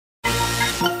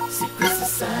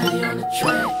Boii on the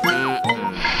track.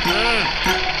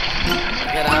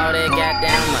 Get all that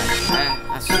goddamn money, man.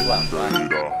 I swear, boy.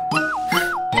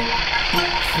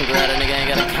 Glad a nigga ain't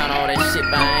gotta count all that shit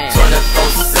by hand.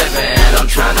 24/7, I'm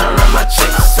tryna run my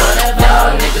checks.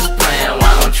 Y'all niggas playing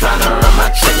while I'm tryna run my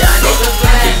checks.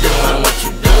 Keep doing what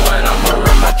you doing, I'ma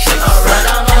run my checks.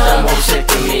 Them hoes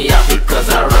checking me out because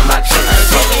I run my checks.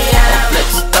 I'm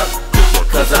flexed up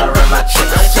cause I run my checks.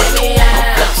 I'm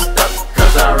flexed up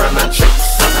cause I run my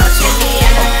checks. I'm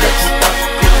flexed up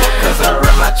cause I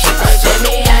run my checks. I'm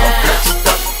flexed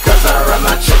up cause I run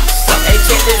my checks. Hey,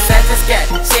 check this, I just got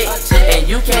checks, and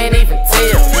you can't even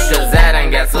tell, cause I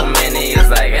done got so many, it's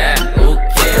like, who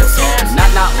cares?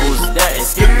 Nah, who's there?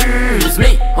 Excuse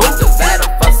me, who? Cause I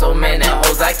done fuck so many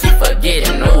hoes, I keep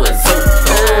forgetting who is who.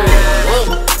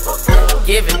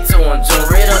 Give it to him, June,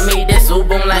 rid of me, this who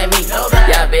boom like me.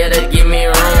 Y'all better give me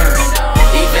room.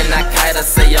 Even I kinda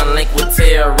say I'm linked with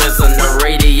terrorism. The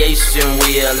radiation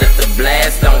wheel, if the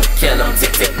blast don't kill him.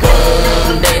 Tick tick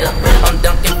boom, data, I'm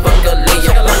dunking for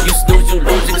Galileo. You snooze, you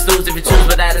lose, you can snooze if you choose,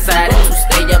 but I decided to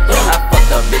stay up. I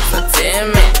fucked a bitch for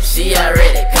 10 minutes, she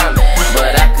already coming,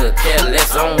 but I could care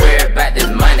less, don't worry about this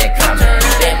money coming.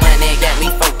 That money got me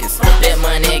focused, that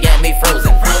money got me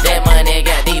frozen. That money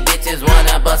got these bitches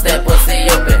wanna bust that pussy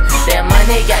open. That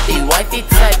money got these wifey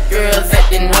type girls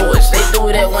acting hoish. They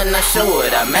do that when I show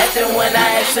it, imagine when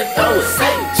I actually throw it.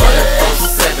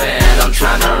 24/7, I'm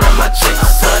tryna run my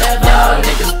checks. Y'all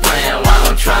niggas playing while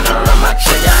I'm tryna run my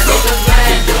checks.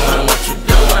 Keep doing what you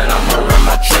doing, I'ma run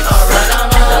my checks.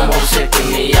 Them hoes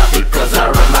checking me out because I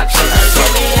run my checks.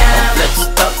 I'm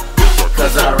flexed up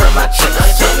cause I run my checks. I'm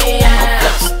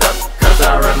flexed up cause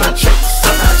I run my checks.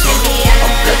 I'm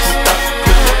flexed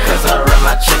up cause I run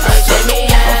my checks. I'm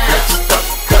flexed up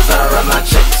cause I run my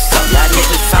checks. Y'all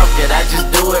niggas talk it, I just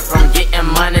do it from getting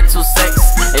money to sex.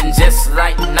 And just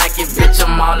like Nike, bitch,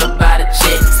 I'm all about a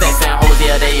check. Sex and hoes,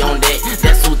 yeah, they on deck.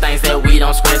 That's two things that we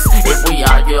don't stress. If we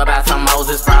argue about some hoes,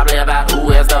 it's probably about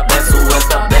who is the best, who is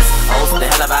the best. Hoes, the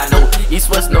hell if I know. East,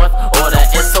 west, north, or the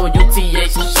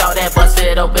S-O-U-T-H. Shout that, bust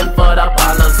it open for the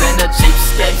ballers and the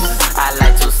cheapskates. I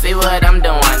like to see what I'm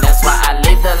doing, that's why I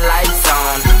leave the lights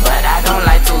on. But I don't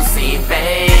like to see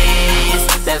face.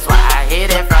 That's why I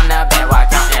hit it from the back while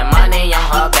counting money on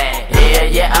her back.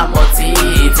 Yeah, I'm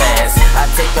multitask. I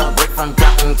take a break from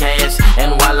counting cash,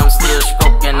 and while I'm still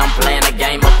stroking, I'm playing a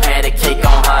game of patty cake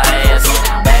on her ass.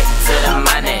 Back to the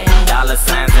money, dollar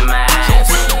signs in my eyes.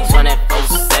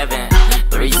 24/7,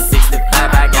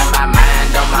 365. I got my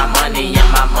mind on my money,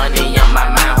 and my money on my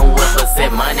mind. Whoever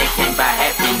said money can't buy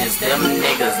happiness, them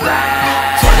niggas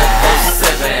lie.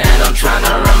 24/7, I'm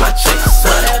tryna run my checks.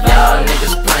 Y'all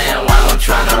niggas playing while I'm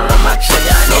tryna run my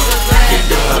checks. Keep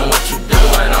doing what you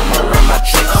doing, I'ma run my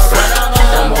checks.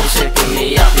 Them hoes checking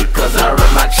me out because I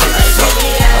run my checks. I'm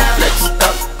flexed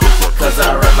up cause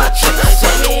I run my checks.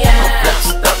 I'm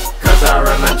flexed up cause I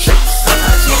run my checks. I'm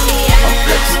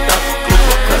flexed up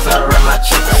cause I run my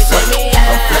checks. I'm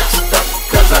flexed up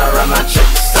cause I run my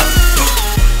checks.